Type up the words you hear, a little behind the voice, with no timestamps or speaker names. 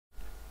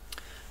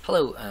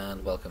Hello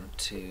and welcome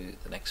to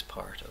the next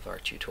part of our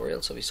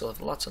tutorial. So we still have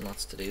lots and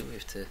lots to do. We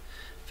have to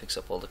fix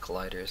up all the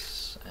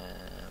colliders.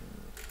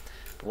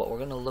 But what we're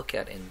going to look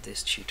at in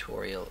this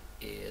tutorial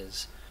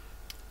is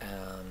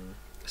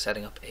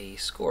setting up a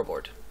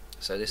scoreboard.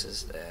 So this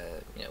is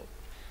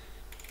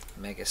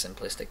mega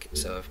simplistic.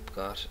 So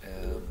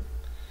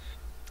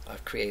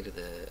I've created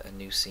a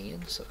new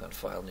scene. So I've gone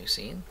File, New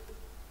Scene.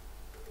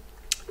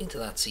 Into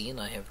that scene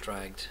I have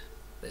dragged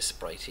this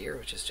sprite here,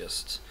 which is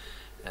just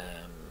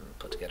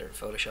put together in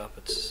Photoshop.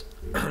 It's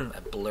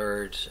a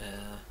blurred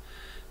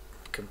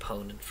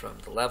component from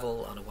the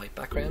level on a white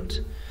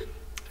background,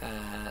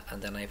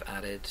 and then I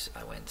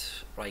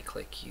went right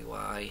click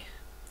UI,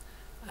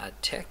 add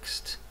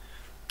text,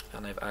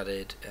 and I've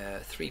added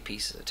 3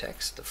 pieces of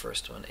text. The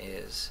first one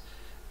is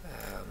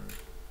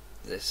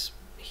this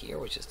here,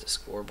 which is the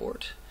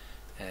scoreboard.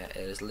 It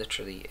is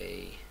literally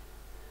a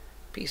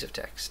piece of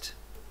text.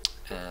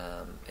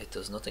 It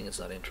does nothing, it's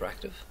not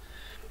interactive.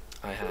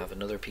 I have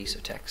another piece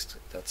of text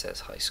that says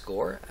high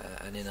score,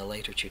 and in a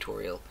later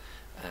tutorial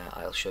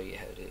I'll show you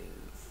how to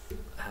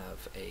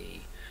have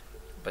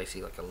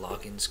basically like a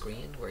login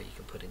screen where you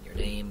can put in your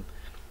name,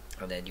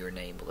 and then your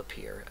name will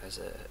appear as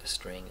a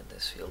string in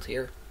this field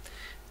here.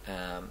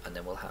 And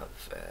then we'll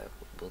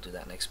do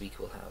that next week.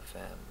 We'll have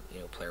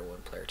player 1,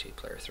 player 2,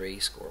 player 3,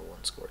 score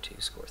 1, score 2,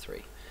 score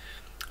 3.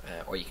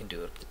 Or you can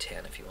do it up to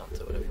 10 if you want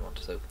to, whatever you want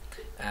to do.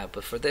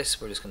 But for this,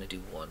 we're just going to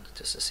do 1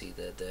 just to see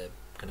the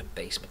kind of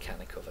base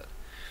mechanic of it.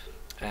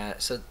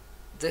 So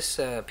this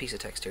piece of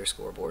text here,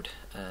 scoreboard,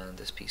 and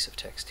this piece of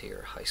text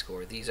here, high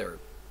score, these are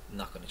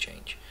not going to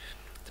change.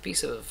 The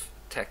piece of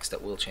text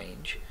that will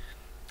change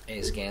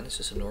is, again, it's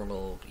just a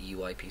normal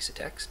UI piece of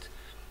text,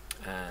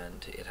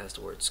 and it has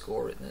the word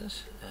score written in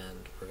it,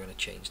 and we're going to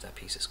change that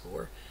piece of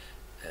score,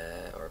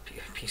 or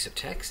piece of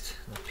text,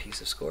 not piece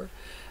of score.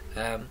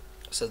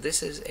 So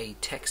this is a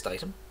text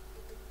item,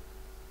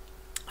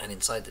 and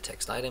inside the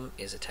text item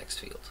is a text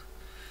field.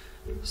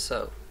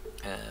 So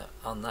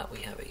on that we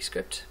have a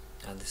script,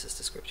 and this is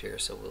the script here,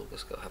 so we'll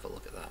just go have a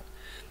look at that.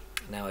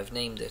 Now I've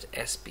named it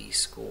SB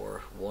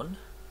score 1,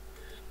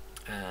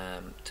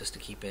 just to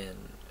keep in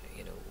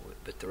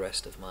with the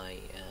rest of my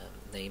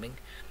naming.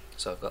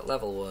 So I've got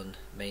level 1,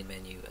 main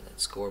menu, and then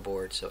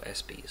scoreboard, so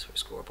SB is for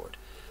scoreboard.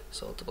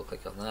 So I'll double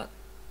click on that,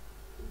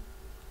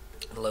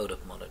 load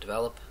up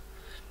MonoDevelop,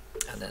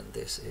 and then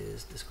this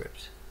is the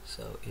script.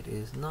 So it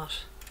is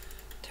not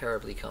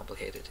terribly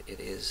complicated. It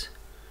is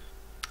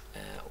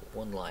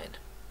 1 line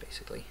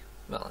basically.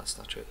 Well, that's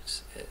not true,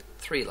 it's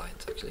 3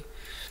 lines actually.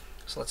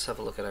 So let's have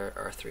a look at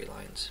our 3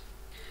 lines.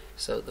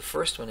 So the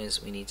first one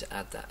is we need to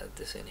add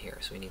this in here.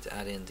 So we need to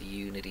add in the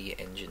Unity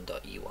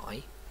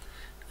engine.ui.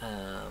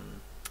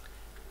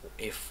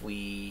 If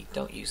we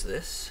don't use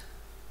this,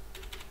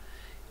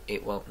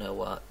 it won't know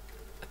what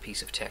a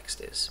piece of text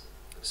is,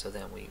 so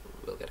then we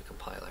will get a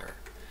compile error.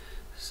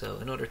 So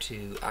in order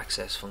to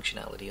access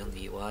functionality on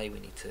the UI, we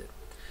need to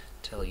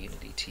tell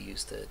Unity to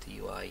use the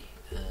UI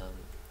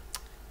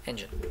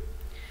engine.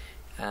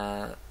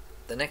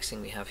 The next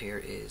thing we have here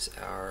is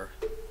our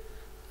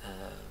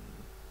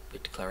we're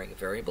declaring a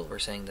variable. We're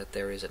saying that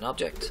there is an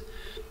object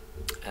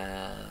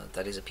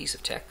that is a piece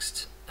of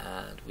text,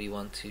 and we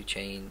want to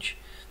change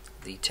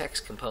the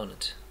text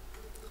component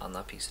on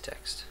that piece of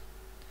text.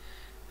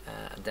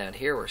 And down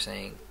here we're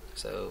saying,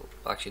 so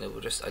actually no, we're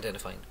just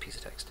identifying the piece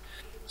of text.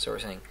 So we're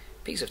saying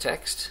piece of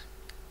text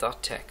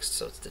dot text,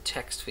 so it's the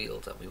text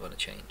field that we want to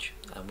change,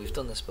 and we've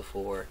done this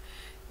before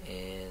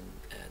in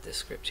this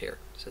script here,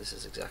 so this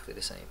is exactly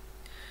the same.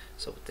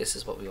 So this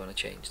is what we want to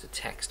change, the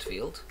text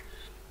field,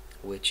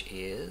 which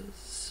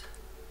is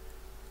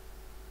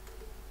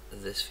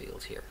this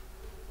field here.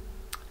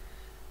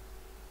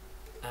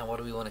 And what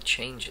do we want to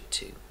change it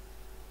to?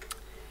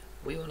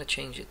 We want to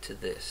change it to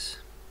this.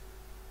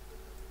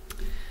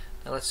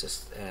 Now let's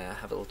just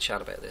have a little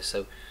chat about this.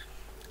 So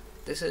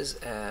this is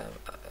a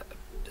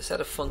set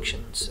of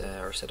functions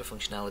or a set of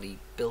functionality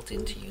built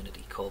into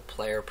Unity called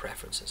player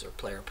preferences, or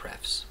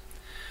PlayerPrefs.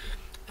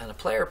 And a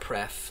player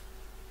pref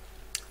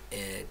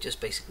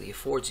just basically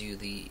affords you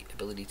the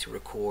ability to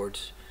record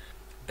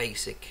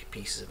basic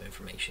pieces of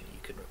information. You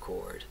can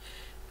record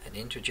an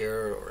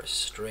integer or a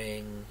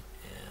string.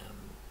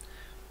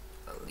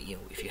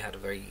 If you had a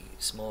very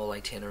small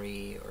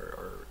itinerary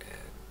or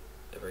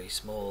a very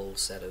small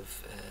set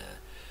of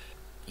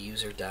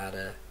user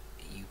data,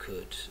 you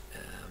could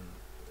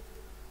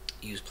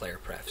use player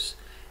prefs.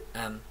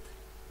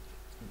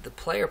 The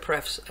player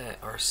prefs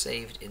are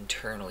saved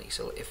internally,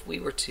 so if we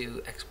were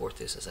to export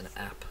this as an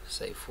app,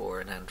 say for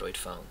an Android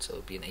phone, so it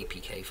would be an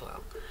APK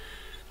file,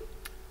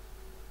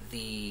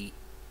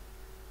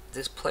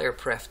 this player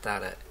pref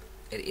data,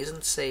 it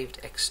isn't saved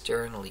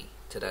externally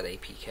to that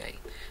APK.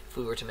 If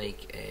we were to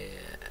make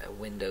a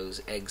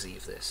Windows exe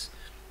of this,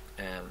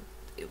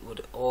 it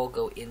would all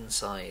go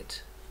inside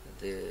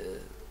the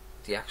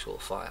actual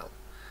file,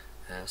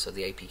 so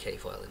the APK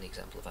file in the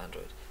example of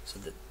Android, so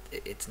that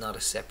it's not a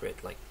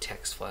separate like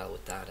text file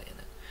with data in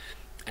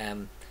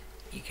it.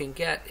 You can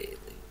get,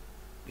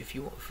 if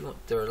you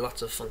want, there are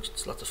lots of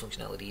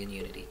functionality in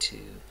Unity to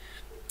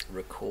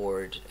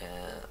record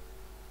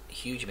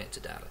huge amounts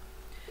of data,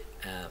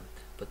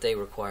 but they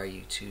require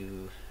you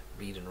to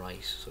read and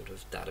write sort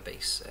of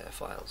database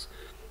files,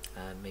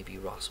 and maybe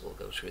Ross will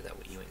go through that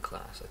with you in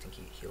class. I think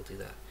he'll do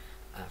that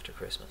after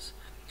Christmas.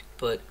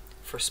 But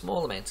for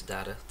small amounts of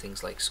data,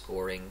 things like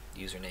scoring,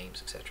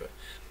 usernames, etc.,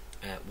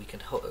 we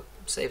can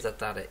save that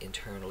data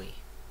internally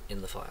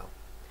in the file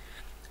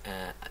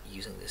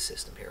using this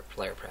system here,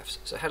 PlayerPrefs.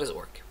 So how does it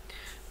work?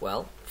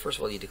 Well, first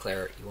of all, you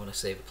declare you want to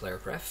save a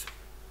PlayerPref,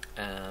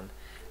 and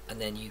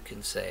then you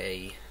can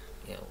say,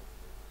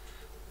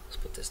 let's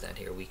put this down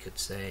here. We could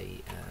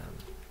say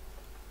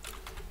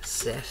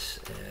set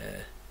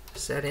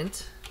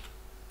int.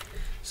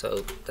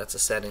 So that's a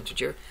set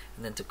integer,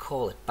 and then to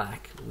call it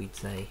back, we'd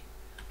say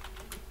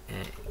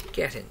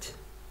get int.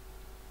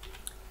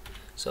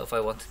 So if I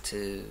wanted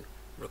to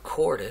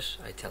record it,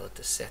 I tell it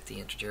to set the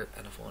integer,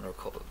 and if I want to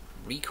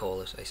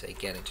recall it, I say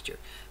get integer.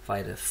 If I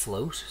had a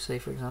float, say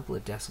for example a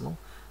decimal,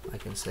 I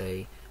can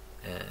say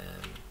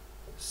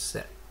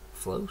set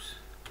float,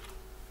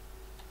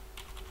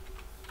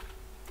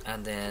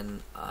 and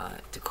then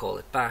to call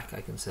it back,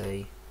 I can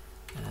say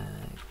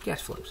get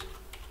float.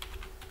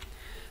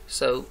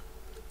 So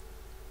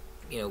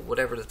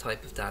whatever the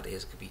type of data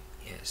is, it could be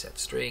set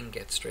string,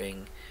 get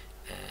string,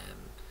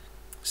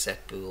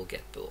 set bool,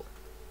 get bool.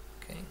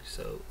 Okay,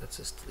 so let's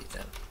just delete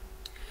them.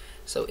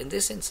 So in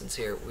this instance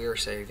here, we are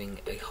saving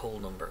a whole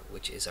number,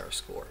 which is our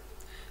score.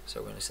 So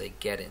we're going to say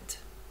get int.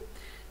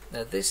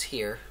 Now this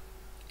here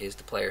is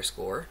the player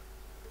score,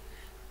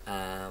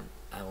 and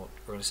we're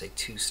going to say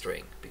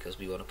toString because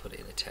we want to put it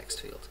in a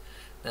text field.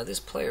 Now this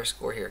player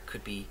score here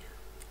could be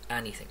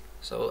anything.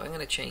 So I'm going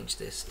to change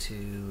this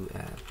to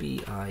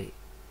BIFE.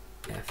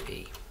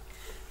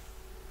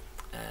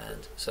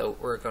 And so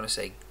we're going to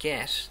say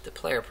get the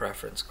player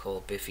preference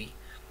called Biffy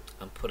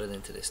and put it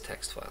into this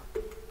text file.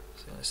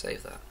 So I'm going to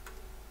save that.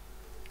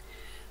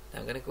 Now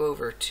I'm going to go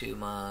over to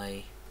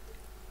my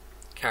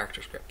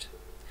character script.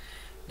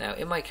 Now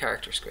in my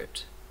character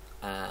script,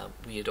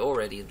 we had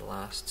already in the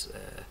last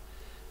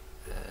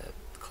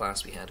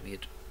class we had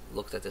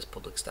looked at this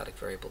public static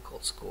variable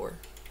called score,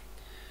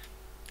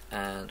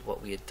 and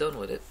what we had done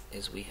with it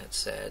is we had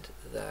said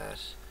that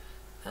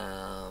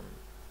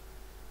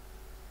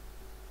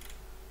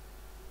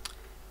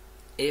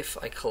if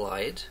I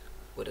collide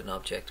with an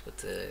object with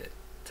the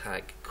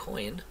tag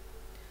coin,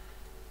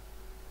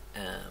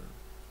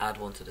 add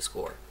 1 to the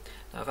score.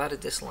 Now I've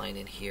added this line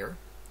in here,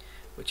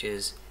 which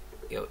is,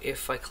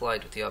 if I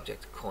collide with the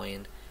object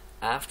coin,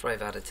 after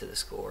I've added to the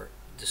score,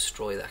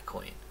 destroy that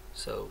coin.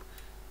 So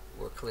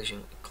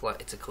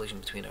it's a collision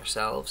between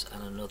ourselves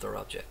and another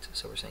object.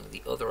 So we're saying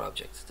the other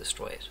object,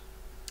 destroy it.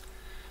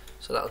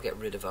 So that'll get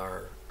rid of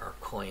our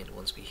coin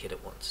once we hit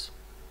it once.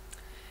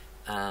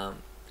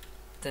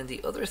 Then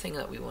the other thing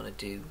that we want to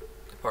do,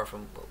 apart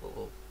from,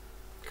 we'll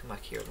come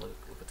back here and look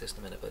at this in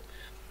a minute, but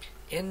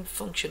in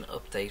function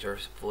update or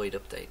void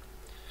update,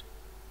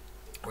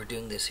 we're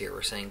doing this here.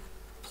 We're saying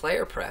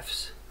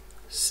PlayerPrefs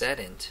set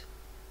int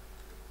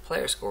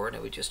player score.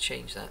 Now we just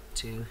change that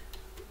to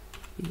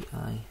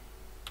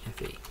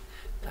BIFE,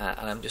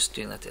 and I'm just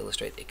doing that to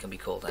illustrate it can be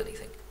called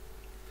anything.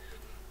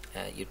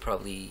 You'd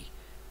probably,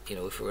 if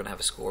we're going to have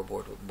a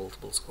scoreboard with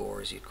multiple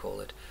scores, you'd call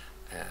it,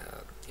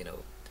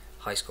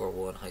 high score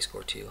 1, high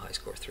score 2, high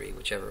score 3,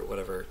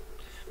 whatever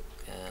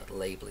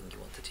labeling you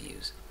wanted to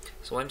use.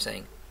 So I'm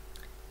saying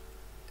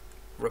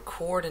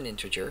record an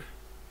integer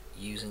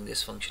using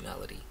this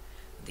functionality.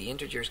 The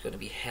integer is going to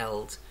be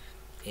held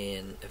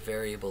in a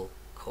variable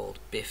called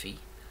Biffy,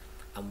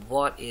 and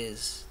what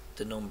is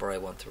the number I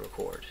want to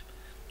record?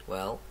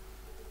 Well,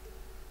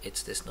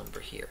 it's this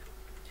number here.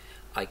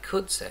 I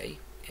could say,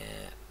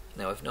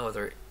 now I've no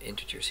other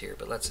integers here,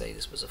 but let's say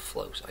this was a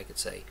float. I could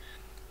say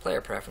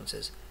player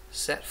preferences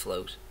set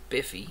float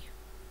Biffy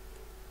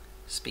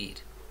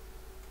speed,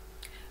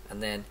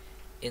 and then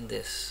in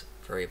this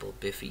variable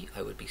Biffy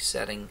I would be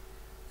setting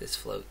this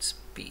float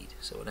speed.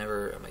 So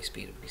whenever my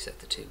speed would be set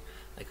to 2,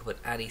 I could put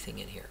anything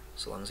in here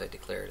so long as I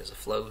declare it as a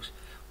float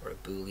or a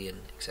boolean,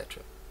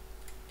 etc.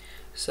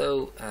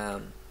 So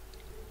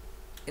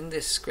in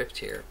this script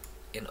here,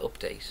 in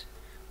update,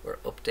 we're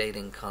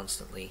updating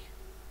constantly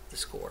the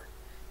score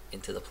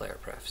into the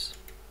PlayerPrefs.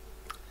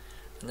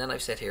 And then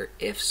I've said here,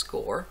 if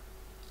score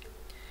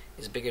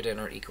is bigger than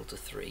or equal to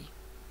 3,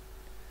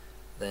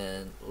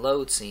 then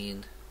load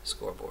scene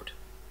scoreboard.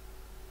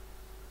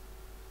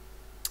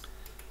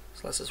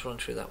 So let's just run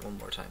through that one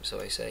more time.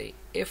 So I say,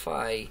 if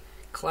I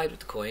collide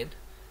with the coin,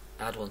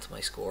 add 1 to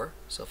my score.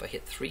 So if I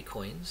hit 3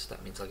 coins,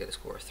 that means I'll get a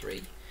score of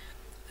 3.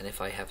 And if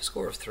I have a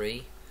score of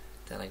 3,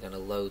 then I'm going to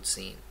load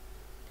scene.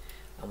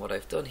 And what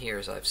I've done here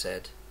is I've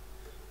said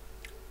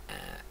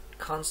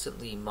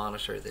constantly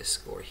monitor this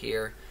score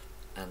here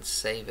and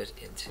save it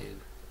into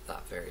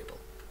that variable.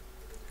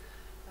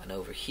 And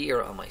over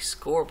here on my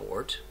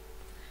scoreboard,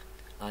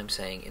 I'm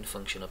saying in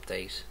function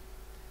update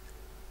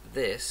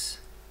this,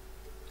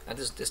 and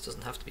this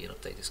doesn't have to be an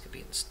update, this could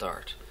be in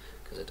start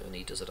because it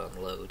only does it on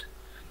load.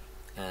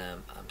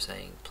 I'm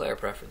saying player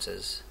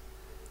preferences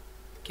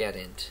get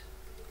int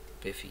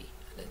Biffy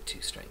and then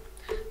toString.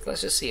 So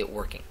let's just see it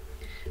working.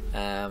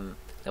 Now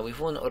we've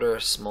one other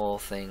small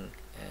thing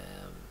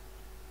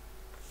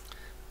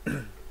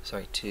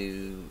sorry,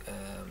 to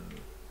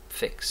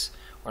fix,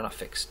 or not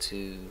fix,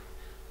 to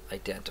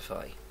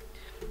identify,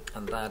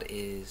 and that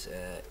is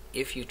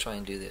if you try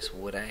and do this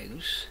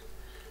without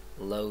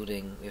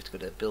loading, we have to go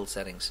to build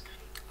settings.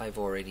 I've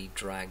already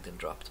dragged and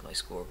dropped my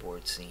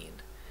scoreboard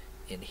scene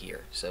in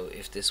here, so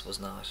if this was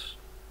not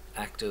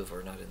active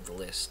or not in the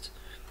list,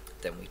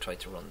 then we tried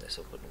to run this,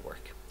 it wouldn't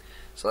work.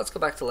 So let's go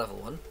back to level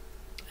 1,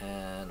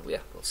 and yeah,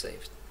 we'll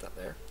save that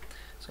there.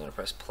 So I'm going to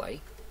press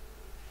play,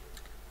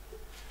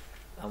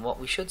 and what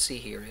we should see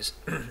here is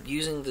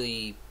using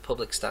the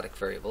public static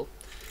variable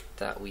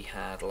that we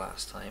had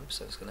last time.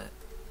 So I'm just going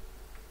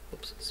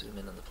to zoom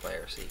in on the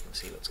player so you can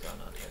see what's going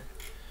on here.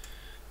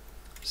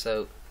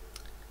 So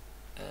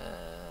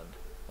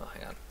oh,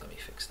 hang on, let me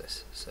fix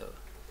this. So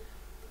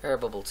air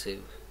bubble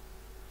 2,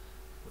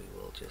 we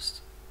will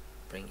just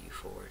bring you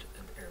forward,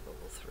 and air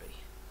bubble 3,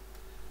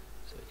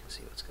 so we can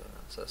see what's going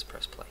on. So let's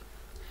press play.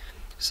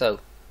 So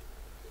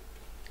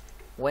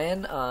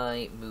when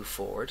I move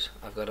forward,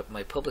 I've got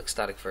my public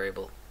static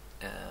variable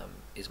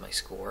is my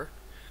score.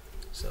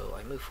 So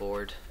I move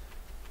forward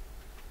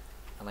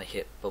and I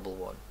hit bubble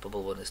 1.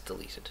 Bubble 1 is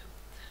deleted.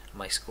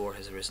 My score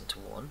has risen to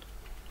 1.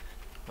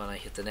 When I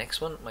hit the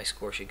next one, my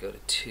score should go to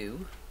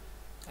 2,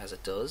 as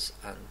it does,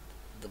 and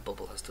the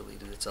bubble has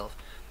deleted itself.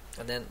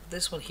 And then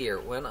this one here,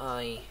 when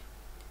I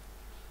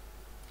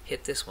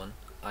hit this one,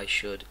 I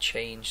should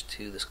change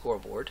to the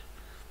scoreboard,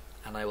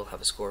 and I will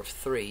have a score of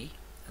 3,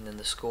 and then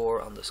the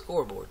score on the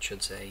scoreboard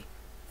should say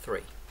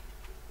 3.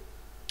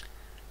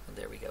 And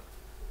there we go.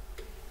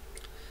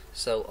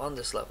 So on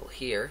this level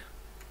here,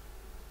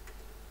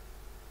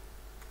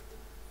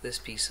 this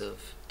piece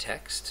of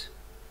text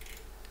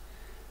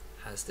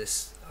has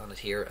this on it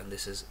here, and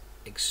this is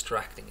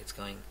extracting. It's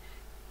going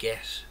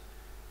get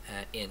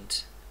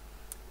int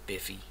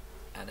biffy,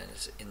 and then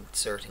it's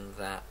inserting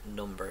that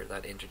number,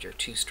 that integer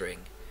toString,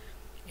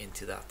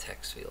 into that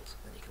text field,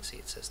 and you can see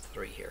it says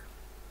 3 here.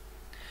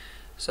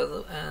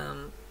 So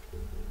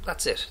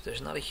that's it.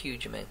 There's not a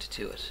huge amount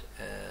to it.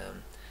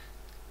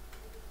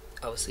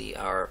 Obviously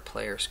our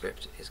player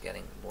script is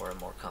getting more and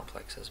more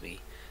complex as we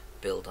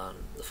build on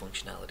the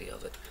functionality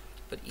of it,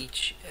 but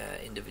each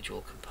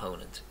individual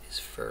component is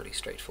fairly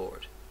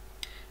straightforward.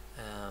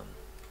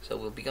 So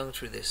we'll be going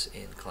through this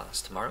in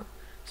class tomorrow,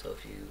 so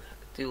if you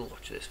do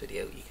watch this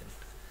video, you can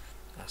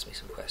ask me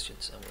some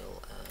questions and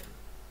we'll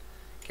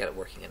get it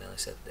working. And as I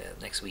said,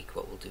 next week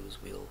what we'll do is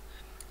we'll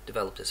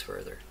develop this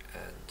further,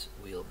 and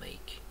we'll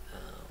make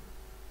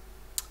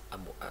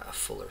a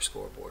fuller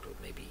scoreboard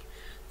with maybe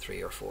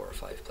 3 or 4 or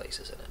 5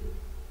 places in it.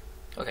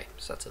 Okay,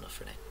 so that's enough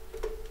for now.